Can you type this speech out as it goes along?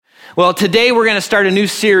Well, today we're going to start a new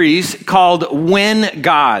series called When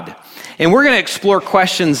God. And we're going to explore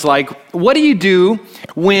questions like, what do you do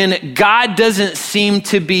when God doesn't seem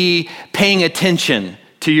to be paying attention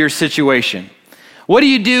to your situation? What do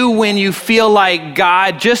you do when you feel like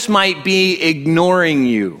God just might be ignoring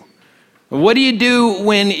you? What do you do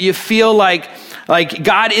when you feel like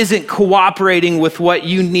God isn't cooperating with what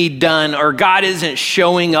you need done, or God isn't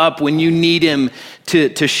showing up when you need him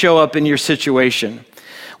to show up in your situation?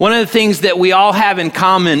 One of the things that we all have in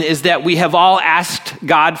common is that we have all asked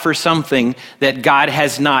God for something that God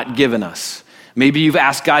has not given us. Maybe you've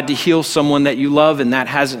asked God to heal someone that you love and that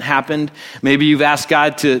hasn't happened. Maybe you've asked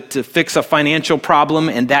God to fix a financial problem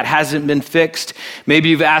and that hasn't been fixed. Maybe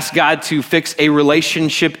you've asked God to fix a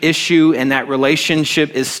relationship issue and that relationship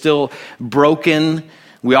is still broken.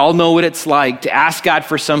 We all know what it's like to ask God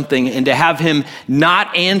for something and to have him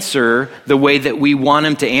not answer the way that we want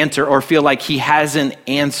him to answer, or feel like he hasn't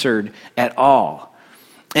answered at all.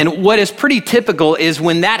 And what is pretty typical is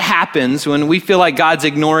when that happens, when we feel like God's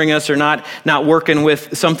ignoring us or not working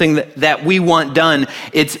with something that we want done,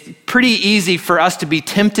 it's pretty easy for us to be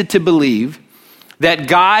tempted to believe that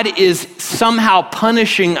God is somehow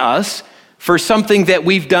punishing us for something that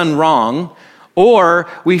we've done wrong, or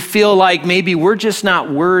we feel like maybe we're just not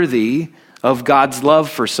worthy of God's love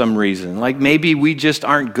for some reason. Like maybe we just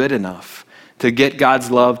aren't good enough to get God's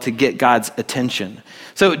love, to get God's attention.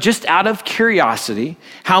 So just out of curiosity,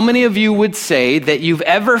 how many of you would say that you've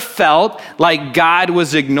ever felt like God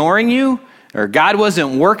was ignoring you, or God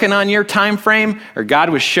wasn't working on your time frame, or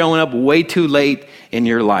God was showing up way too late in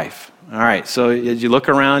your life? All right, so as you look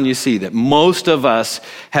around, you see that most of us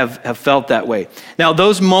have felt that way. Now,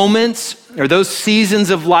 those moments or those seasons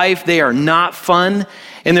of life, they are not fun.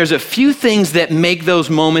 And there's a few things that make those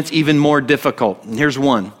moments even more difficult. And here's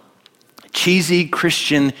one: cheesy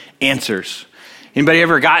Christian answers. Anybody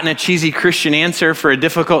ever gotten a cheesy Christian answer for a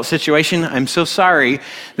difficult situation? I'm so sorry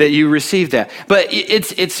that you received that. But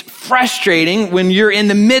it's frustrating when you're in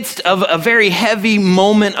the midst of a very heavy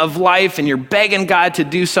moment of life and you're begging God to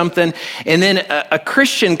do something, and then a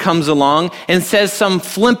Christian comes along and says some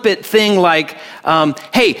flippant thing like,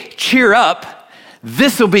 hey, cheer up,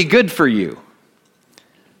 this will be good for you.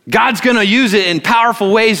 God's going to use it in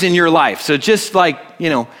powerful ways in your life. So just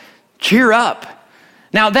cheer up.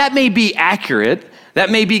 Now, that may be accurate, that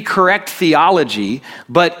may be correct theology,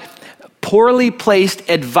 but poorly placed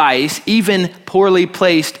advice, even poorly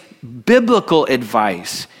placed biblical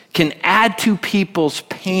advice, can add to people's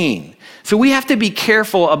pain. So we have to be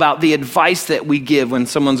careful about the advice that we give when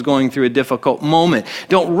someone's going through a difficult moment.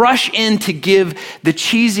 Don't rush in to give the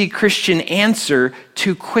cheesy Christian answer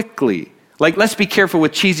too quickly. Like, let's be careful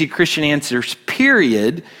with cheesy Christian answers,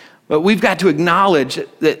 period. But we've got to acknowledge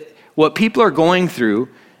that what people are going through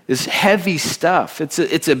is heavy stuff.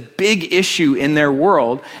 It's a big issue in their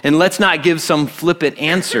world, and let's not give some flippant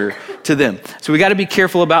answer to them. So we got to be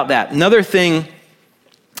careful about that. Another thing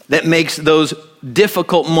that makes those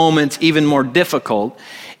difficult moments even more difficult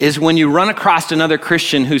is when you run across another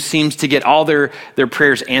Christian who seems to get all their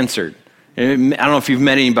prayers answered. I don't know if you've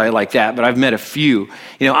met anybody like that, but I've met a few.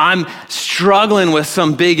 I'm struggling with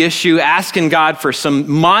some big issue, asking God for some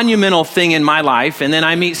monumental thing in my life, and then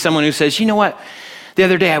I meet someone who says, you know what? The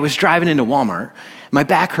other day I was driving into Walmart, my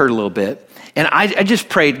back hurt a little bit, and I just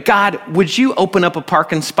prayed, God, would you open up a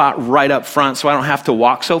parking spot right up front so I don't have to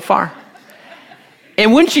walk so far?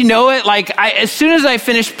 And wouldn't you know it, as soon as I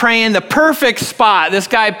finished praying, the perfect spot, this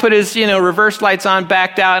guy put his, reverse lights on,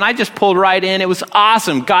 backed out, and I just pulled right in. It was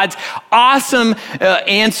awesome. God's awesome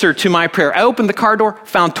answer to my prayer. I opened the car door,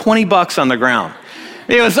 found $20 on the ground.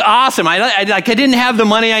 It was awesome. I didn't have the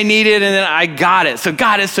money I needed, and then I got it. So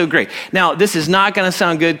God is so great. Now, this is not going to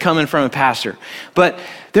sound good coming from a pastor, but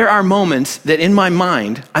there are moments that in my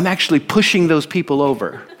mind, I'm actually pushing those people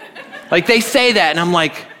over. Like they say that, and I'm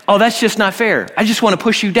like, oh, that's just not fair. I just want to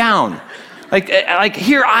push you down. Like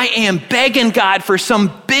here I am begging God for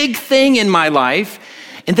some big thing in my life,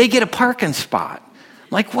 and they get a parking spot.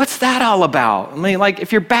 Like, what's that all about? I mean,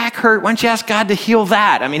 if your back hurt, why don't you ask God to heal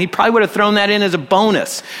that? I mean, he probably would have thrown that in as a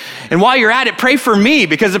bonus. And while you're at it, pray for me,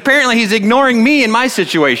 because apparently he's ignoring me in my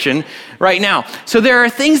situation right now. So there are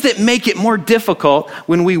things that make it more difficult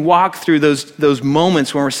when we walk through those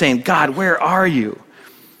moments when we're saying, God, where are you?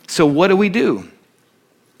 So what do we do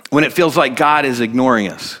when it feels like God is ignoring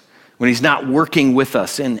us, when he's not working with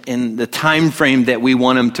us in the time frame that we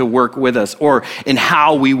want him to work with us, or in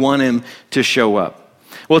how we want him to show up?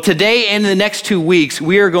 Well, today and the next 2 weeks,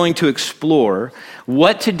 we are going to explore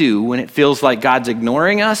what to do when it feels like God's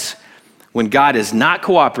ignoring us, when God is not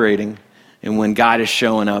cooperating, and when God is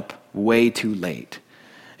showing up way too late.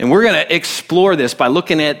 And we're going to explore this by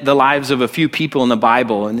looking at the lives of a few people in the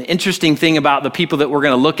Bible. And the interesting thing about the people that we're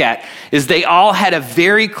going to look at is they all had a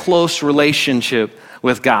very close relationship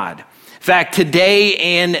with God. In fact, today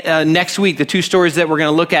and next week, the two stories that we're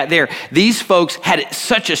going to look at there, these folks had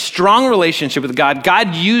such a strong relationship with God.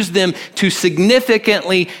 God used them to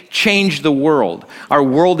significantly change the world. Our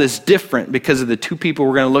world is different because of the two people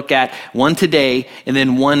we're going to look at, one today and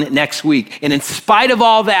then one next week. And in spite of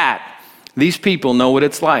all that, these people know what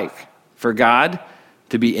it's like for God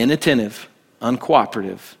to be inattentive,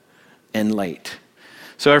 uncooperative, and late.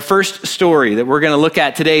 So our first story that we're going to look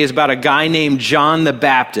at today is about a guy named John the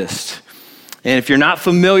Baptist. And if you're not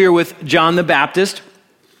familiar with John the Baptist,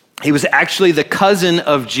 he was actually the cousin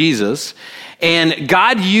of Jesus. And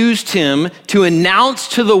God used him to announce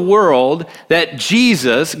to the world that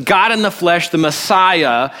Jesus, God in the flesh, the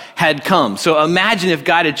Messiah, had come. So imagine if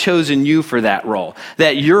God had chosen you for that role,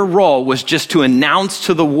 that your role was just to announce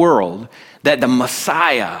to the world that the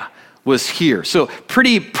Messiah was here. So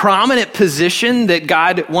pretty prominent position that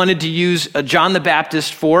God wanted to use John the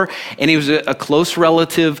Baptist for, and he was a close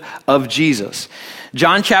relative of Jesus.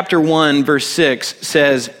 John chapter 1, verse 6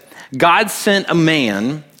 says, God sent a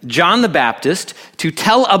man, John the Baptist, to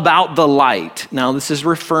tell about the light. Now, this is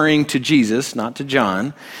referring to Jesus, not to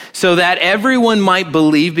John, so that everyone might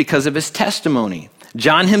believe because of his testimony.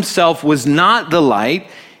 John himself was not the light.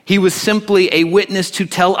 He was simply a witness to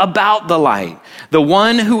tell about the light. The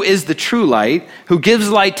one who is the true light, who gives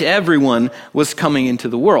light to everyone, was coming into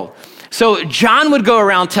the world. So John would go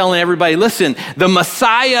around telling everybody, listen, the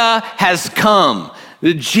Messiah has come.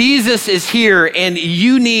 Jesus is here, and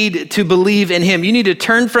you need to believe in him. You need to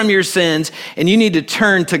turn from your sins, and you need to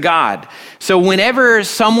turn to God. So whenever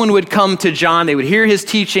someone would come to John, they would hear his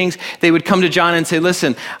teachings, they would come to John and say,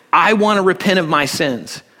 listen, I want to repent of my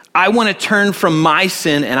sins. I want to turn from my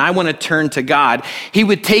sin, and I want to turn to God. He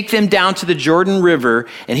would take them down to the Jordan River,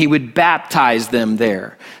 and he would baptize them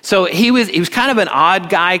there. So he was kind of an odd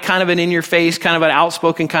guy, kind of an in-your-face, kind of an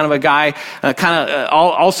outspoken kind of a guy,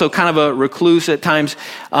 also kind of a recluse at times.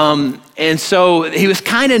 And so he was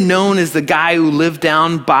kind of known as the guy who lived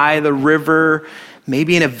down by the river,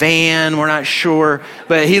 maybe in a van, we're not sure,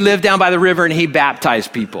 but he lived down by the river and he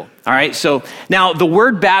baptized people. All right, so now the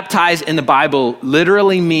word baptize in the Bible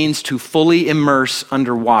literally means to fully immerse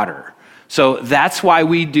underwater. So that's why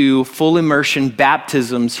we do full immersion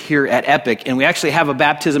baptisms here at Epic. And we actually have a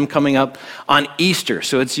baptism coming up on Easter.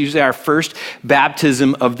 So it's usually our first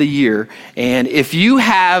baptism of the year. And if you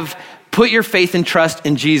have put your faith and trust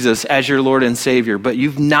in Jesus as your Lord and Savior, but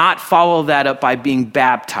you've not followed that up by being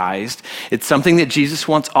baptized, it's something that Jesus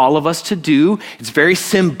wants all of us to do. It's very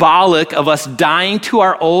symbolic of us dying to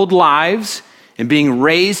our old lives and being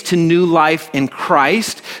raised to new life in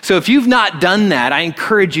Christ. So if you've not done that, I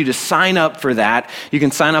encourage you to sign up for that. You can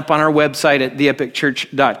sign up on our website at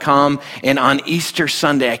theepicchurch.com. And on Easter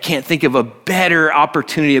Sunday, I can't think of a better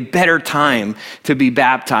opportunity, a better time to be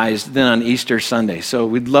baptized than on Easter Sunday. So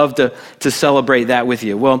we'd love to celebrate that with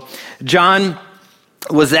you. Well, John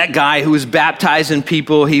was that guy who was baptizing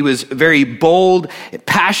people. He was very bold,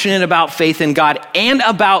 passionate about faith in God and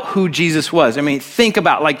about who Jesus was. I mean, think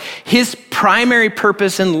about his primary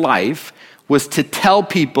purpose in life was to tell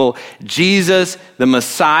people Jesus, the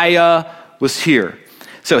Messiah, was here.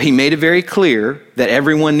 So he made it very clear that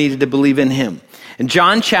everyone needed to believe in him. In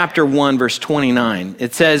John chapter 1, verse 29,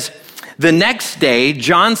 it says, the next day,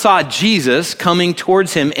 John saw Jesus coming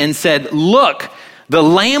towards him and said, look, the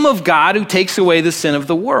Lamb of God who takes away the sin of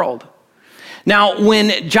the world. Now,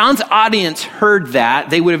 when John's audience heard that,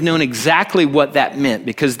 they would have known exactly what that meant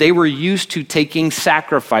because they were used to taking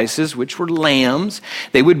sacrifices, which were lambs.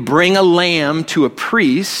 They would bring a lamb to a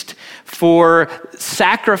priest for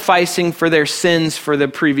sacrificing for their sins for the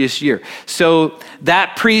previous year. So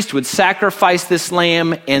that priest would sacrifice this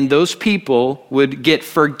lamb, and those people would get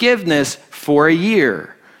forgiveness for a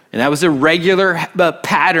year. And that was a regular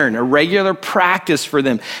pattern, a regular practice for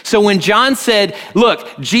them. So when John said, look,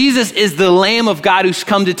 Jesus is the Lamb of God who's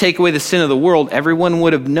come to take away the sin of the world, everyone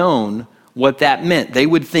would have known what that meant. They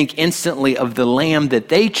would think instantly of the lamb that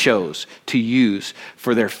they chose to use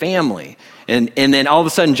for their family. And then all of a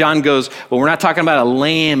sudden John goes, well, we're not talking about a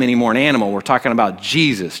lamb anymore, an animal. We're talking about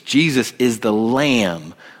Jesus. Jesus is the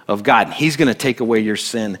Lamb of God. And he's going to take away your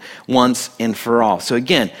sin once and for all. So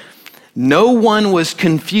again, no one was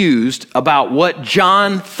confused about what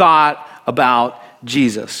John thought about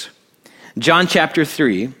Jesus. John chapter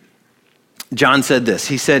 3, John said this.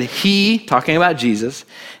 He said, he, talking about Jesus,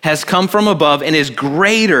 has come from above and is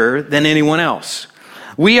greater than anyone else.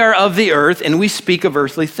 We are of the earth and we speak of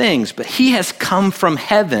earthly things, but he has come from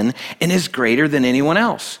heaven and is greater than anyone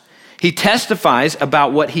else. He testifies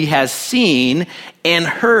about what he has seen and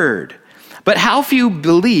heard. But how few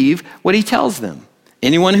believe what he tells them?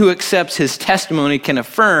 Anyone who accepts his testimony can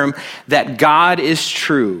affirm that God is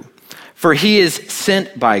true, for he is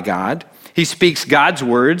sent by God. He speaks God's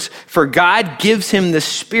words, for God gives him the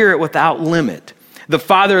Spirit without limit. The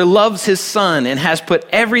Father loves his Son and has put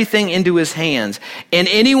everything into his hands. And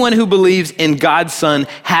anyone who believes in God's Son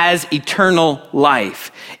has eternal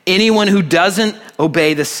life. Anyone who doesn't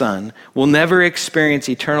obey the Son will never experience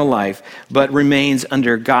eternal life, but remains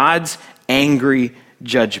under God's angry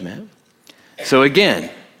judgment. So again,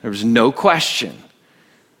 there was no question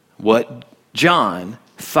what John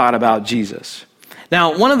thought about Jesus.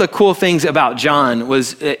 Now, one of the cool things about John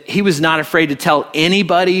was that he was not afraid to tell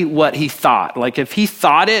anybody what he thought. Like if he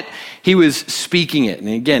thought it, he was speaking it. And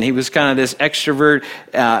again, he was kind of this extrovert,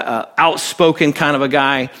 outspoken kind of a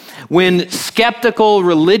guy. When skeptical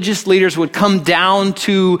religious leaders would come down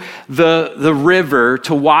to the river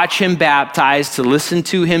to watch him baptize, to listen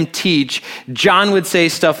to him teach, John would say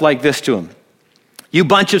stuff like this to him. You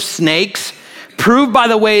bunch of snakes, prove by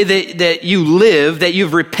the way that you live that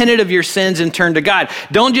you've repented of your sins and turned to God.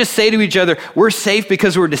 Don't just say to each other, we're safe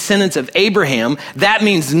because we're descendants of Abraham. That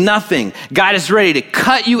means nothing. God is ready to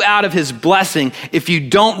cut you out of his blessing if you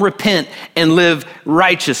don't repent and live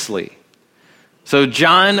righteously. So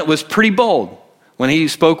John was pretty bold when he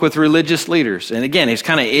spoke with religious leaders. And again, he's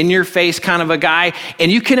kind of in your face kind of a guy. And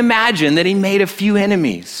you can imagine that he made a few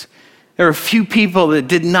enemies. There were a few people that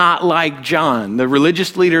did not like John. The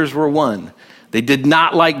religious leaders were one. They did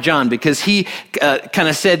not like John because he kind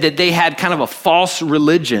of said that they had kind of a false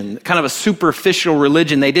religion, kind of a superficial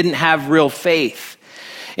religion. They didn't have real faith.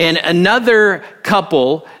 And another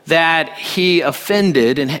couple that he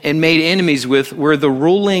offended and made enemies with were the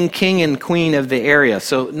ruling king and queen of the area.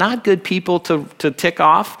 So not good people to tick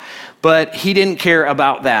off, but he didn't care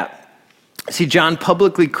about that. See, John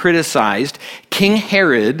publicly criticized King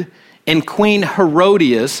Herod and Queen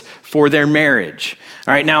Herodias for their marriage.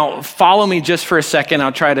 All right, now follow me just for a second.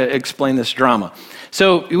 I'll try to explain this drama.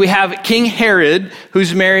 So we have King Herod,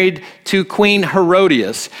 who's married to Queen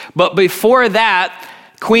Herodias. But before that,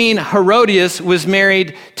 Queen Herodias was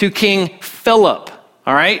married to King Philip.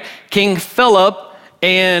 All right, King Philip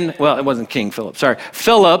and, well, it wasn't King Philip, sorry.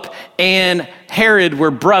 Philip and Herod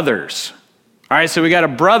were brothers. All right, so we got a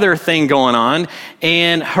brother thing going on,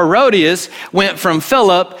 and Herodias went from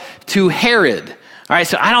Philip to Herod. All right,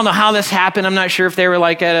 so I don't know how this happened. I'm not sure if they were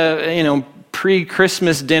like at a,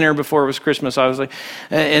 pre-Christmas dinner before it was Christmas, obviously,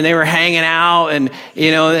 and they were hanging out, and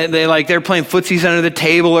they're playing footsies under the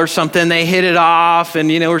table or something. They hit it off, and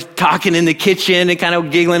we're talking in the kitchen and kind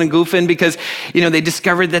of giggling and goofing because they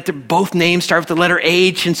discovered that both names start with the letter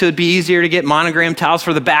H, and so it'd be easier to get monogram towels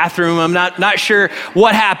for the bathroom. I'm not sure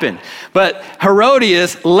what happened, but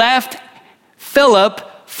Herodias left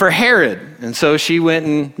Philip for Herod, and so she went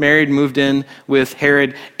and married, moved in with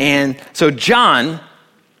Herod, and so John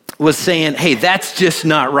was saying, hey, that's just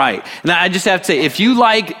not right. And I just have to say, if you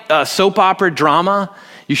like soap opera drama,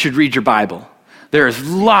 you should read your Bible. There's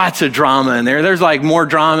lots of drama in there. There's like more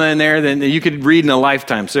drama in there than you could read in a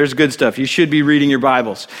lifetime. So there's good stuff. You should be reading your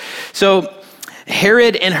Bibles. So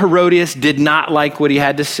Herod and Herodias did not like what he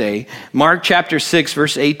had to say. Mark chapter 6,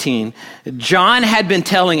 verse 18. John had been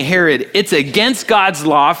telling Herod, it's against God's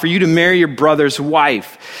law for you to marry your brother's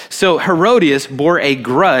wife. So Herodias bore a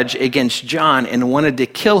grudge against John and wanted to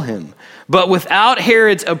kill him. But without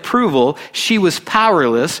Herod's approval, she was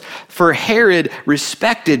powerless, for Herod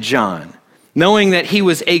respected John. Knowing that he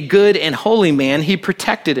was a good and holy man, he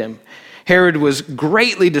protected him. Herod was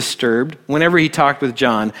greatly disturbed whenever he talked with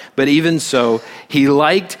John, but even so, he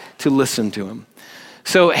liked to listen to him.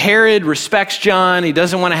 So Herod respects John. He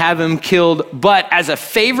doesn't want to have him killed, but as a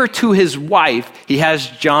favor to his wife, he has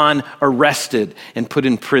John arrested and put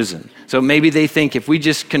in prison. So maybe they think if we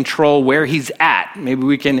just control where he's at, maybe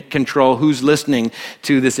we can control who's listening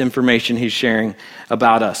to this information he's sharing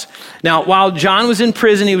about us. Now, while John was in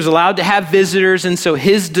prison, he was allowed to have visitors, and so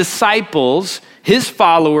his disciples, his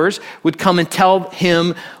followers, would come and tell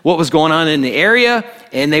him what was going on in the area,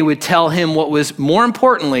 and they would tell him what was, more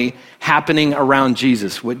importantly, happening around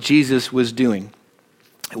Jesus, what Jesus was doing.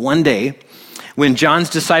 One day, when John's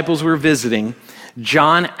disciples were visiting,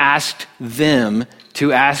 John asked them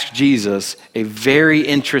to ask Jesus a very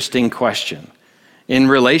interesting question in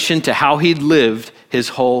relation to how he'd lived his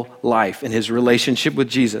whole life and his relationship with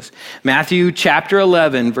Jesus. Matthew chapter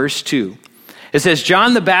 11, verse 2. It says,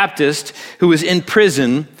 John the Baptist, who was in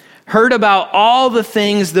prison, heard about all the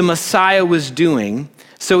things the Messiah was doing,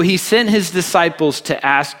 so he sent his disciples to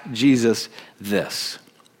ask Jesus this: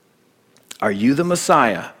 Are you the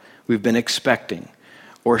Messiah we've been expecting?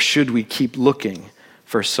 or should we keep looking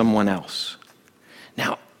for someone else?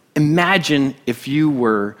 Now, imagine if you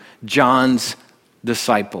were John's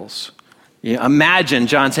disciples. Imagine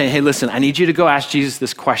John saying, hey, listen, I need you to go ask Jesus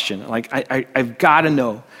this question. Like, I've got to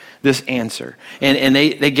know this answer. And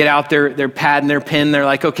they get out their pad and their pen. They're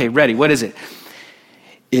like, okay, ready. What is it?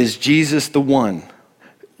 Is Jesus the one?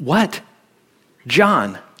 What?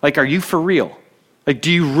 John, like, are you for real? Like,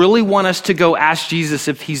 do you really want us to go ask Jesus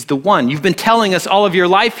if he's the one? You've been telling us all of your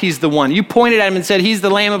life he's the one. You pointed at him and said, he's the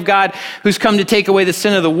Lamb of God who's come to take away the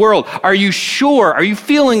sin of the world. Are you sure? Are you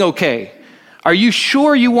feeling okay? Are you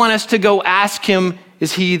sure you want us to go ask him,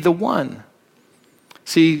 is he the one?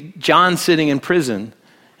 See, John's sitting in prison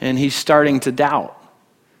and he's starting to doubt.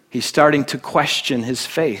 He's starting to question his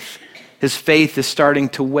faith. His faith is starting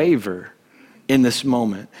to waver in this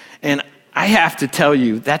moment. And I have to tell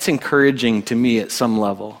you, that's encouraging to me at some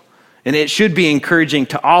level. And it should be encouraging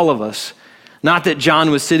to all of us. Not that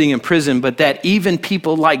John was sitting in prison, but that even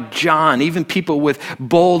people like John, even people with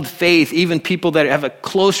bold faith, even people that have a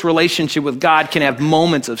close relationship with God can have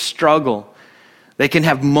moments of struggle. They can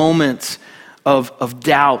have moments of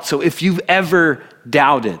doubt. So if you've ever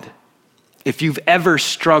doubted, if you've ever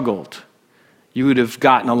struggled, you would have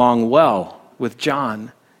gotten along well with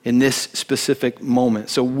John in this specific moment.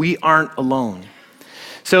 So we aren't alone.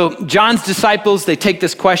 So John's disciples, they take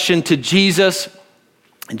this question to Jesus,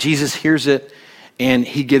 and Jesus hears it, and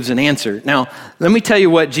he gives an answer. Now, let me tell you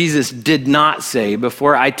what Jesus did not say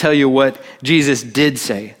before I tell you what Jesus did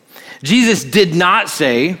say. Jesus did not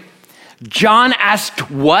say, John asked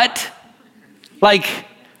what? Like,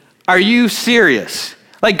 are you serious?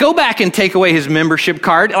 Like, go back and take away his membership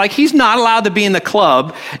card. Like, he's not allowed to be in the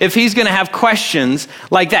club if he's going to have questions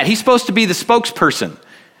like that. He's supposed to be the spokesperson,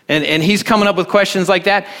 and he's coming up with questions like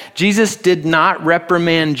that. Jesus did not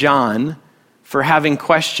reprimand John for having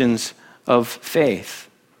questions of faith,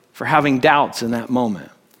 for having doubts in that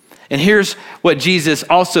moment. And here's what Jesus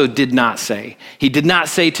also did not say. He did not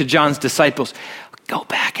say to John's disciples, go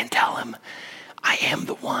back and tell him, I am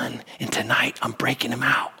the one, and tonight I'm breaking him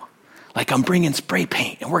out. Like, I'm bringing spray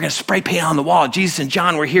paint, and we're going to spray paint on the wall. Jesus and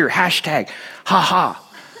John were here, hashtag, ha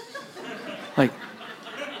ha. Like,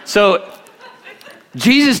 so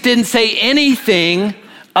Jesus didn't say anything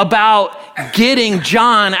about getting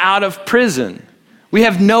John out of prison. We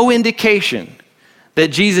have no indication that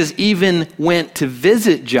Jesus even went to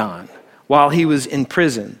visit John while he was in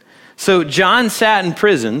prison. So John sat in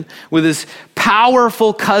prison with his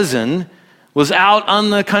powerful cousin, was out on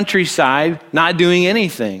the countryside, not doing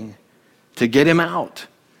anything to get him out.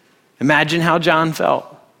 Imagine how John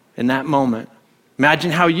felt in that moment.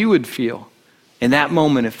 Imagine how you would feel in that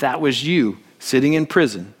moment if that was you sitting in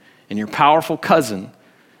prison and your powerful cousin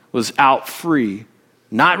was out free,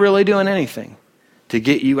 not really doing anything to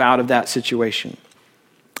get you out of that situation.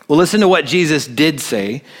 Well, listen to what Jesus did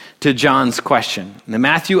say to John's question. In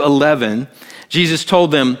Matthew 11, Jesus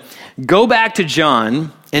told them, go back to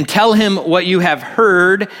John and tell him what you have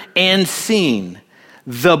heard and seen.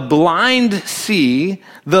 The blind see,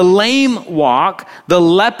 the lame walk, the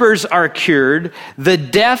lepers are cured, the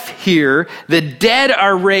deaf hear, the dead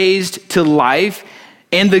are raised to life,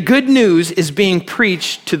 and the good news is being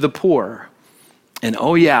preached to the poor. And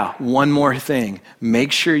oh yeah, one more thing.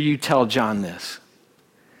 Make sure you tell John this.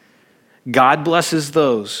 God blesses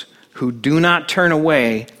those who do not turn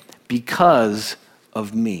away because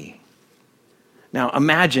of me. Now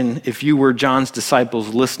imagine if you were John's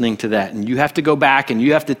disciples listening to that, and you have to go back and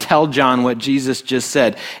you have to tell John what Jesus just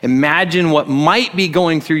said. Imagine what might be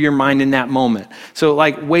going through your mind in that moment. So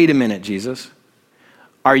like, wait a minute, Jesus.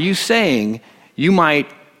 Are you saying you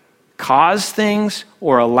might cause things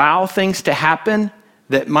or allow things to happen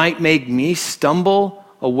that might make me stumble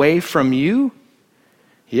away from you?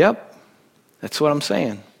 Yep, that's what I'm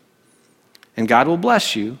saying. And God will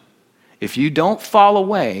bless you if you don't fall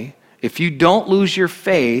away, if you don't lose your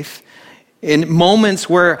faith in moments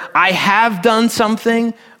where I have done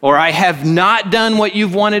something or I have not done what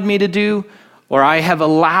you've wanted me to do or I have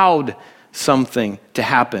allowed something to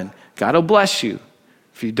happen. God will bless you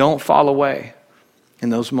if you don't fall away in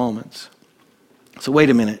those moments. So wait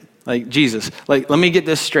a minute. Like, Jesus, like, let me get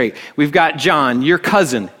this straight. We've got John, your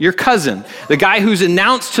cousin, the guy who's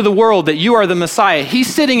announced to the world that you are the Messiah.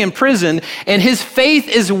 He's sitting in prison and his faith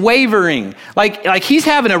is wavering. Like he's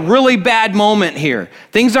having a really bad moment here.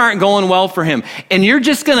 Things aren't going well for him. And you're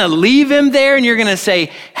just going to leave him there and you're going to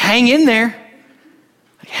say, hang in there.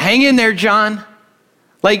 Hang in there, John.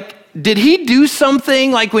 Like, did he do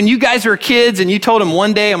something like when you guys were kids and you told him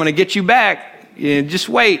one day, I'm going to get you back. Just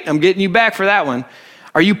wait, I'm getting you back for that one.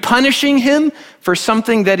 Are you punishing him for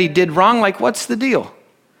something that he did wrong? Like, what's the deal?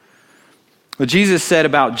 What Jesus said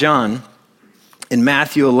about John in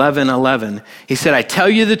Matthew 11:11, he said, I tell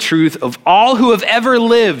you the truth, of all who have ever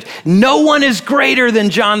lived, no one is greater than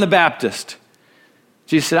John the Baptist.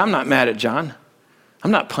 Jesus said, I'm not mad at John.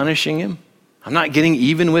 I'm not punishing him. I'm not getting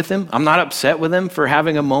even with him. I'm not upset with him for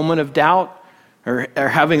having a moment of doubt or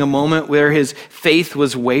having a moment where his faith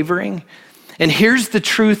was wavering. And here's the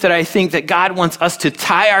truth that I think that God wants us to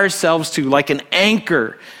tie ourselves to like an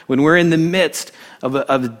anchor when we're in the midst of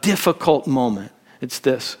a difficult moment. It's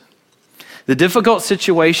this. The difficult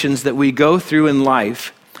situations that we go through in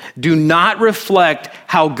life do not reflect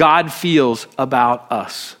how God feels about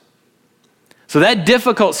us. So that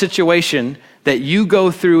difficult situation that you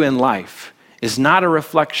go through in life is not a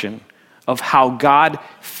reflection of how God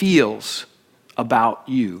feels about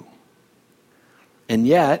you. And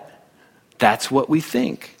yet, that's what we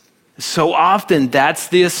think. So often, that's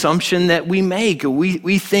the assumption that we make.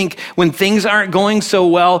 We think when things aren't going so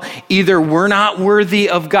well, either we're not worthy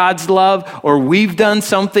of God's love or we've done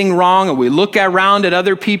something wrong, or we look around at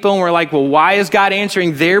other people and we're like, well, why is God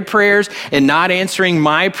answering their prayers and not answering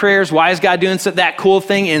my prayers? Why is God doing that cool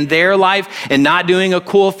thing in their life and not doing a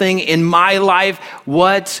cool thing in my life?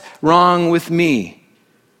 What's wrong with me?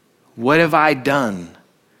 What have I done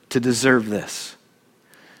to deserve this?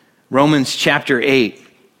 Romans chapter 8.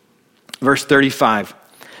 Verse 35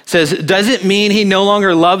 says, does it mean he no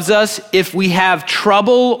longer loves us if we have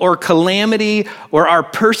trouble or calamity or are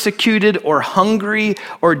persecuted or hungry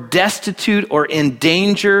or destitute or in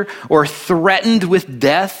danger or threatened with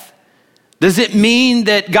death? Does it mean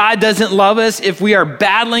that God doesn't love us if we are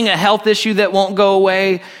battling a health issue that won't go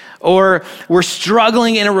away, or we're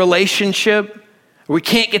struggling in a relationship, or we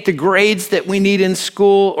can't get the grades that we need in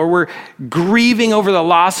school, or we're grieving over the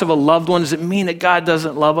loss of a loved one? Does it mean that God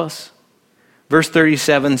doesn't love us? Verse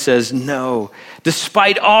 37 says, no,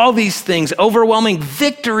 despite all these things, overwhelming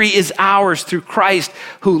victory is ours through Christ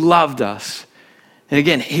who loved us. And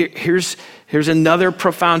again, here's another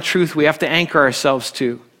profound truth we have to anchor ourselves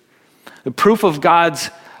to. The proof of God's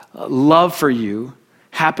love for you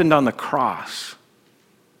happened on the cross.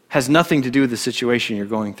 Has nothing to do with the situation you're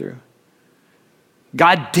going through.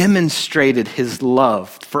 God demonstrated his love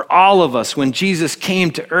for all of us when Jesus came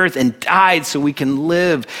to earth and died so we can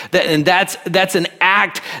live. And that's an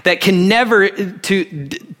act that can never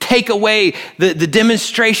take away the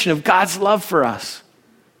demonstration of God's love for us.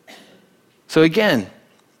 So again,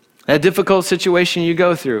 that difficult situation you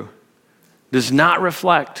go through does not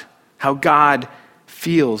reflect how God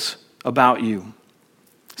feels about you.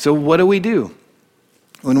 So what do we do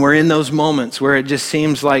when we're in those moments where it just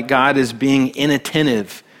seems like God is being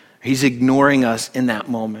inattentive? He's ignoring us in that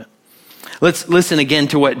moment. Let's listen again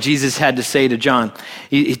to what Jesus had to say to John.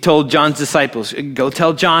 He told John's disciples, go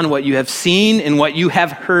tell John what you have seen and what you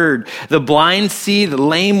have heard. The blind see, the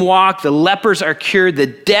lame walk, the lepers are cured, the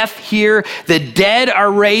deaf hear, the dead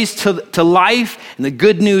are raised to life, and the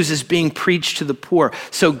good news is being preached to the poor.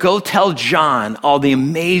 So go tell John all the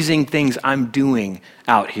amazing things I'm doing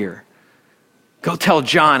out here. Go tell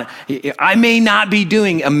John, I may not be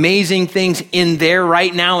doing amazing things in there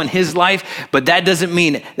right now in his life, but that doesn't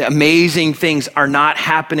mean that amazing things are not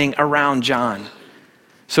happening around John.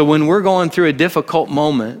 So when we're going through a difficult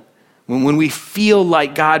moment, when we feel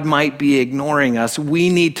like God might be ignoring us, we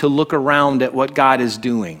need to look around at what God is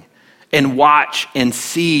doing and watch and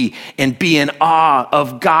see and be in awe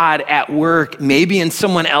of God at work, maybe in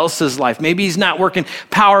someone else's life. Maybe he's not working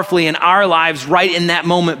powerfully in our lives right in that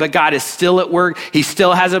moment, but God is still at work. He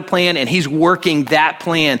still has a plan, and he's working that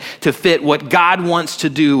plan to fit what God wants to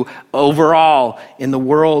do overall in the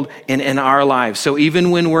world and in our lives. So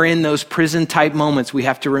even when we're in those prison type moments, we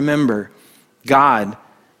have to remember God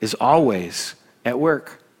is always at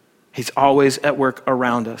work. He's always at work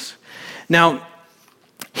around us. Now,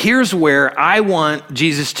 here's where I want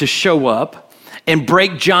Jesus to show up and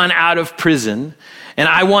break John out of prison, and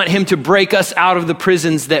I want him to break us out of the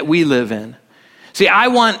prisons that we live in. See, I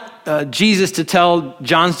want Jesus to tell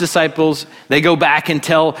John's disciples, they go back and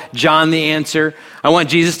tell John the answer. I want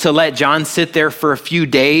Jesus to let John sit there for a few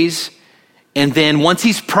days, and then once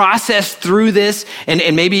he's processed through this, and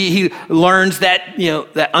maybe he learns that,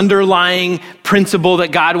 that underlying principle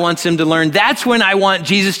that God wants him to learn, that's when I want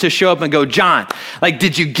Jesus to show up and go, John,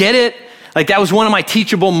 did you get it? That was one of my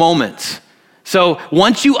teachable moments. So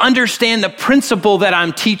once you understand the principle that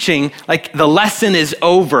I'm teaching, the lesson is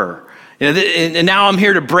over. And now I'm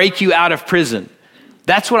here to break you out of prison.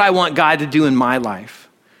 That's what I want God to do in my life.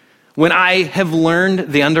 When I have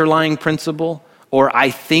learned the underlying principle, or I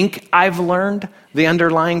think I've learned the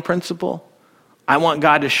underlying principle, I want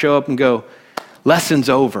God to show up and go, lesson's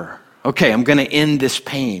over. Okay, I'm going to end this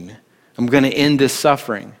pain. I'm going to end this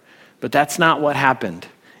suffering. But that's not what happened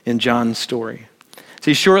in John's story.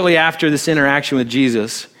 See, shortly after this interaction with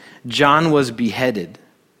Jesus, John was beheaded.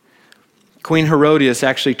 Queen Herodias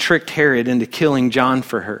actually tricked Herod into killing John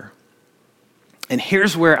for her. And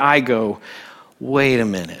here's where I go, wait a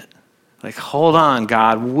minute. Like, hold on,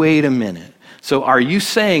 God, wait a minute. So are you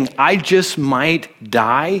saying I just might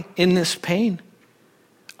die in this pain?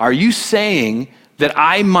 Are you saying that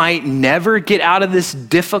I might never get out of this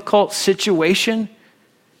difficult situation?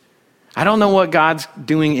 I don't know what God's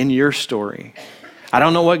doing in your story. I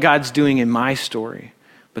don't know what God's doing in my story,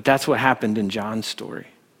 but that's what happened in John's story.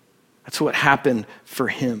 That's what happened for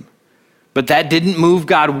him. But that didn't move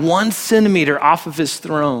God 1 centimeter off of his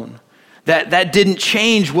throne. That didn't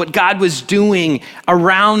change what God was doing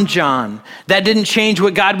around John. That didn't change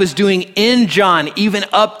what God was doing in John, even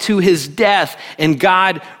up to his death. And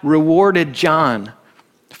God rewarded John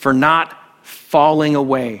for not falling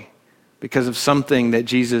away because of something that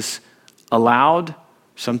Jesus allowed,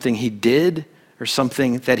 something he did, or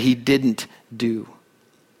something that he didn't do.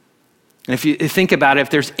 And if you think about it,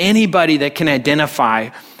 if there's anybody that can identify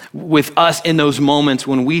with us in those moments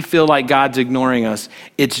when we feel like God's ignoring us,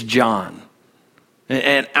 it's John.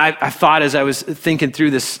 And I thought, as I was thinking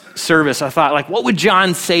through this service, I thought, like, what would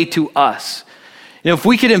John say to us? You know, if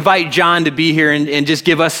we could invite John to be here and just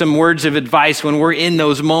give us some words of advice when we're in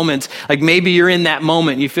those moments, like maybe you're in that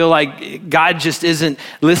moment, you feel like God just isn't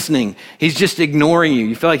listening. He's just ignoring you.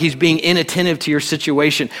 You feel like he's being inattentive to your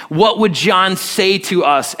situation. What would John say to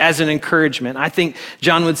us as an encouragement? I think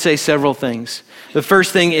John would say several things. The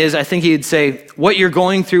first thing is, I think he'd say, what you're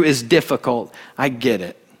going through is difficult. I get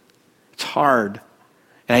it. It's hard.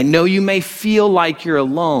 And I know you may feel like you're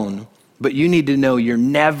alone, but you need to know you're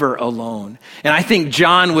never alone. And I think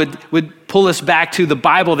John would pull us back to the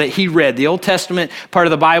Bible that he read. The Old Testament part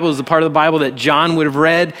of the Bible is the part of the Bible that John would have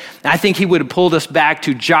read. And I think he would have pulled us back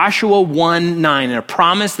to Joshua 1:9, and a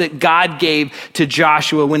promise that God gave to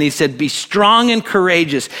Joshua when he said, be strong and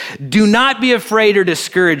courageous. Do not be afraid or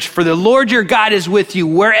discouraged, for the Lord your God is with you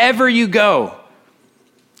wherever you go.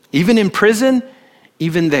 Even in prison,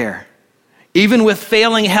 even there. Even with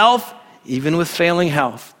failing health, even with failing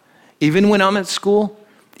health. Even when I'm at school,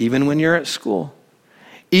 even when you're at school.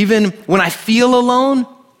 Even when I feel alone,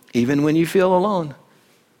 even when you feel alone.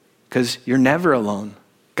 Because you're never alone.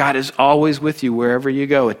 God is always with you wherever you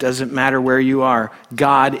go. It doesn't matter where you are.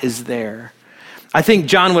 God is there. I think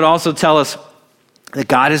John would also tell us that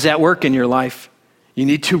God is at work in your life. You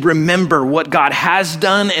need to remember what God has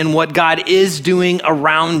done and what God is doing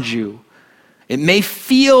around you. It may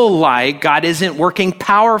feel like God isn't working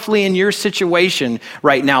powerfully in your situation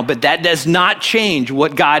right now, but that does not change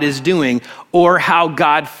what God is doing or how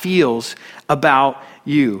God feels about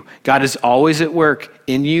you. God is always at work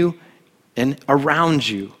in you and around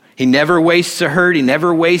you. He never wastes a hurt. He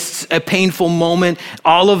never wastes a painful moment.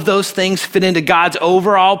 All of those things fit into God's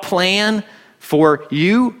overall plan for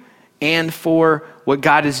you and for what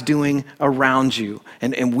God is doing around you.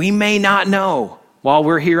 And we may not know. While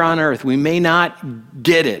we're here on earth, we may not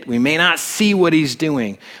get it. We may not see what he's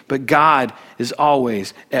doing, but God is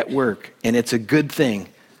always at work, and it's a good thing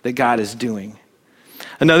that God is doing.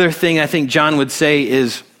 Another thing I think John would say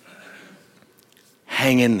is,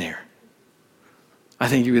 hang in there. I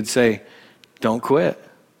think he would say, don't quit.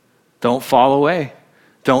 Don't fall away.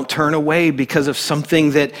 Don't turn away because of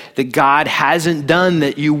something that God hasn't done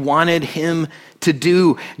that you wanted him to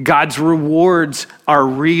do. God's rewards are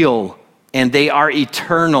real. And they are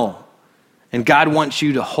eternal. And God wants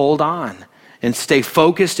you to hold on and stay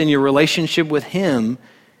focused in your relationship with him,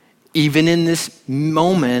 even in this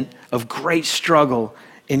moment of great struggle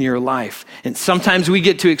in your life. And sometimes we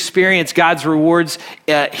get to experience God's rewards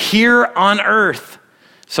here on earth.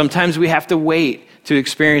 Sometimes we have to wait to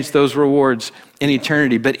experience those rewards in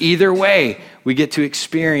eternity. But either way, we get to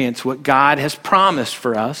experience what God has promised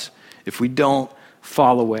for us if we don't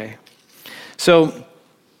fall away. So,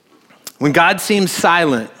 when God seems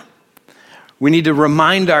silent, we need to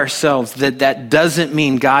remind ourselves that doesn't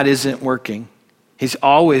mean God isn't working. He's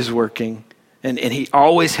always working, and he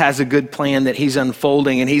always has a good plan that he's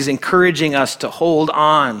unfolding, and he's encouraging us to hold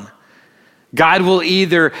on. God will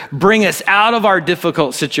either bring us out of our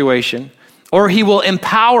difficult situation, or he will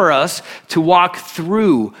empower us to walk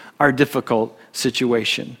through our difficult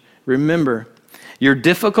situation. Remember, your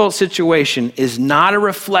difficult situation is not a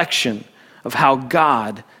reflection of how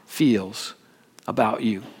God feels about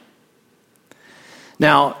you.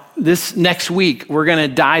 Now, this next week, we're going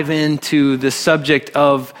to dive into the subject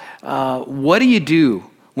of what do you do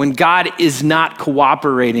when God is not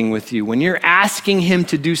cooperating with you, when you're asking him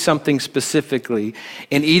to do something specifically,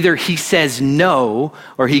 and either he says no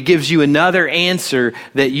or he gives you another answer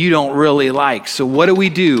that you don't really like. So what do we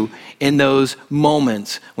do in those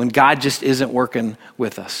moments when God just isn't working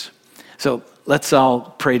with us? So let's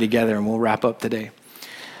all pray together and we'll wrap up today.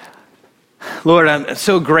 Lord, I'm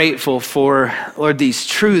so grateful for, Lord, these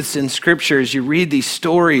truths in Scripture as you read these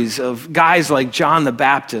stories of guys like John the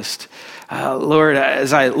Baptist. Lord,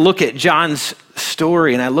 as I look at John's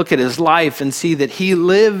story and I look at his life and see that he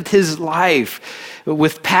lived his life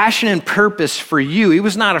with passion and purpose for you. He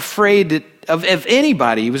was not afraid of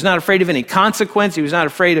anybody. He was not afraid of any consequence. He was not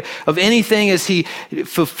afraid of anything as he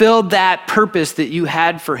fulfilled that purpose that you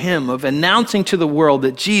had for him of announcing to the world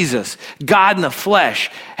that Jesus, God in the flesh,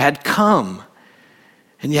 had come.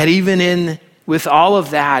 And yet even with all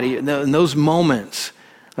of that, in those moments,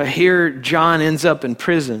 here John ends up in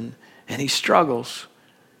prison and he struggles.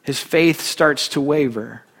 His faith starts to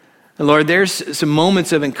waver. And Lord, there's some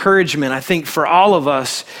moments of encouragement, I think, for all of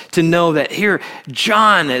us to know that here,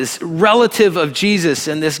 John is relative of Jesus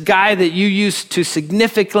and this guy that you used to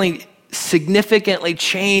significantly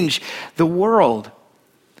change the world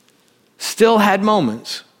still had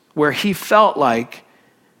moments where he felt like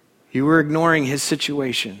you were ignoring his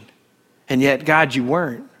situation. And yet, God, you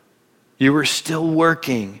weren't. You were still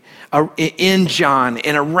working in John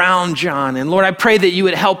and around John. And Lord, I pray that you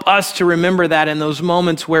would help us to remember that in those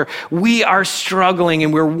moments where we are struggling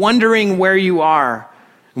and we're wondering where you are,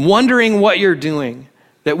 wondering what you're doing,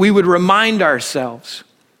 that we would remind ourselves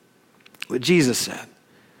what Jesus said.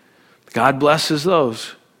 God blesses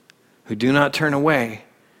those who do not turn away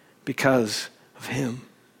because of him.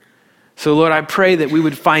 So Lord, I pray that we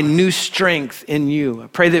would find new strength in you. I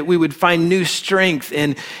pray that we would find new strength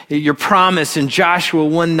in your promise in Joshua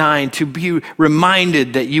 1:9 to be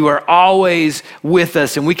reminded that you are always with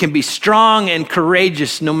us and we can be strong and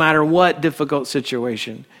courageous no matter what difficult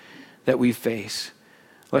situation that we face.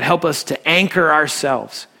 Lord, help us to anchor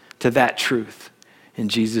ourselves to that truth. In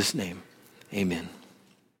Jesus' name, amen.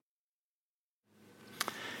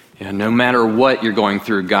 Yeah, no matter what you're going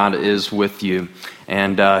through, God is with you.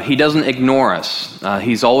 And he doesn't ignore us.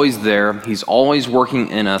 He's always there. He's always working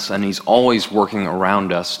in us, and he's always working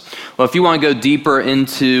around us. Well, if you want to go deeper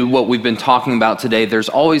into what we've been talking about today, there's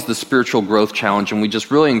always the Spiritual Growth Challenge, and we just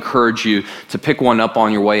really encourage you to pick one up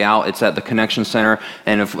on your way out. It's at the Connection Center,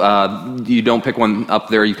 and if you don't pick one up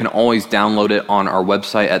there, you can always download it on our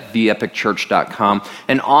website at theepicchurch.com.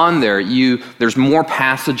 And on there, there's more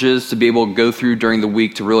passages to be able to go through during the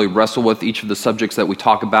week to really wrestle with each of the subjects that we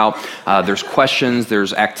talk about. There's questions,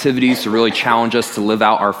 there's activities to really challenge us to live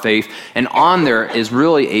out our faith. And on there is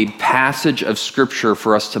really a passage of Scripture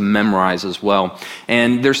for us to memorize as well.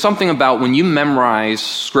 And there's something about when you memorize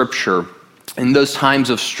Scripture, in those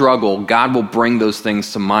times of struggle, God will bring those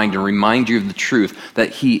things to mind and remind you of the truth that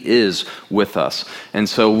he is with us. And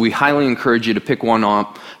so we highly encourage you to pick one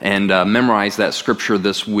up and memorize that Scripture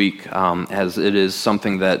this week, as it is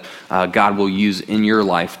something that God will use in your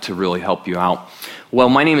life to really help you out. Well,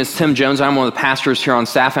 my name is Tim Jones. I'm one of the pastors here on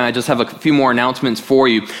staff, and I just have a few more announcements for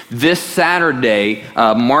you. This Saturday,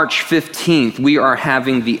 March 15th, we are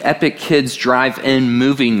having the Epic Kids Drive-In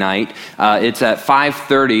Movie Night. It's at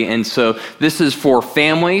 5:30, and so this is for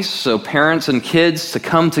families, so parents and kids to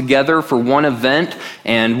come together for one event,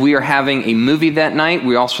 and we are having a movie that night.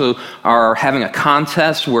 We also are having a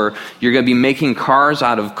contest where you're going to be making cars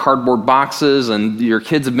out of cardboard boxes, and your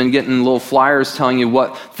kids have been getting little flyers telling you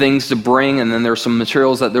what things to bring, and then there's some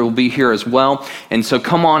materials that there will be here as well. And so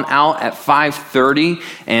come on out at 5:30,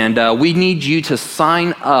 and we need you to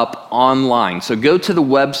sign up online. So go to the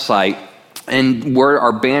website, and where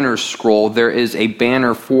our banners scroll, there is a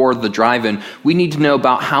banner for the drive-in. We need to know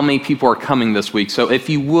about how many people are coming this week. So if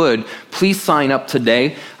you would, please sign up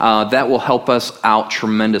today. That will help us out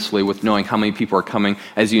tremendously with knowing how many people are coming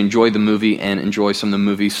as you enjoy the movie and enjoy some of the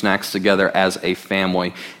movie snacks together as a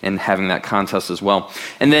family and having that contest as well.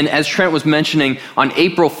 And then as Trent was mentioning, on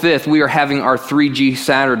April 5th, we are having our 3G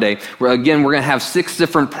Saturday, where again, we're going to have 6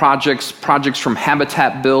 different projects from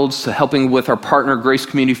Habitat Builds to helping with our partner Grace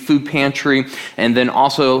Community Food Pantry, and then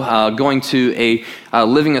also going to a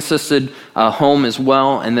living assisted home as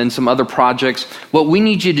well, and then some other projects. What we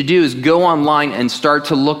need you to do is go online and start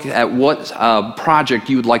to look at what project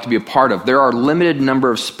you would like to be a part of. There are a limited number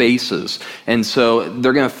of spaces, and so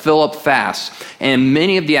they're going to fill up fast. And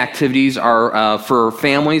many of the activities are for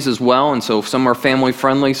families as well, and so some are family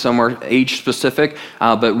friendly, some are age specific,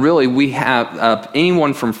 but really we have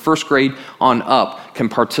anyone from first grade on up can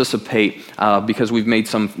participate because we've made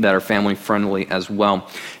some that are family friendly as well.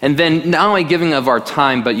 And then not only giving of our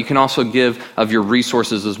time, but you can also give of your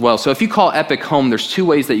resources as well. So if you call Epic home, there's two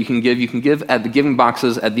ways that you can give. You can give at the giving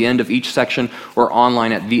boxes at the end of each section or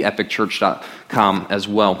online at theepicchurch.com as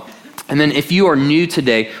well. And then if you are new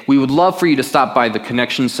today, we would love for you to stop by the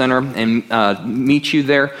Connection Center and meet you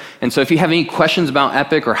there. And so if you have any questions about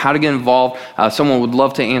Epic or how to get involved, someone would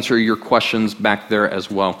love to answer your questions back there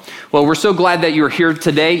as well. Well, we're so glad that you are here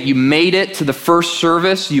today. You made it to the first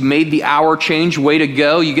service. You made the hour change. Way to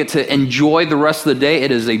go. You get to enjoy the rest of the day.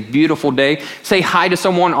 It is a beautiful day. Say hi to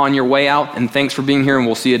someone on your way out, and thanks for being here, and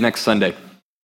we'll see you next Sunday.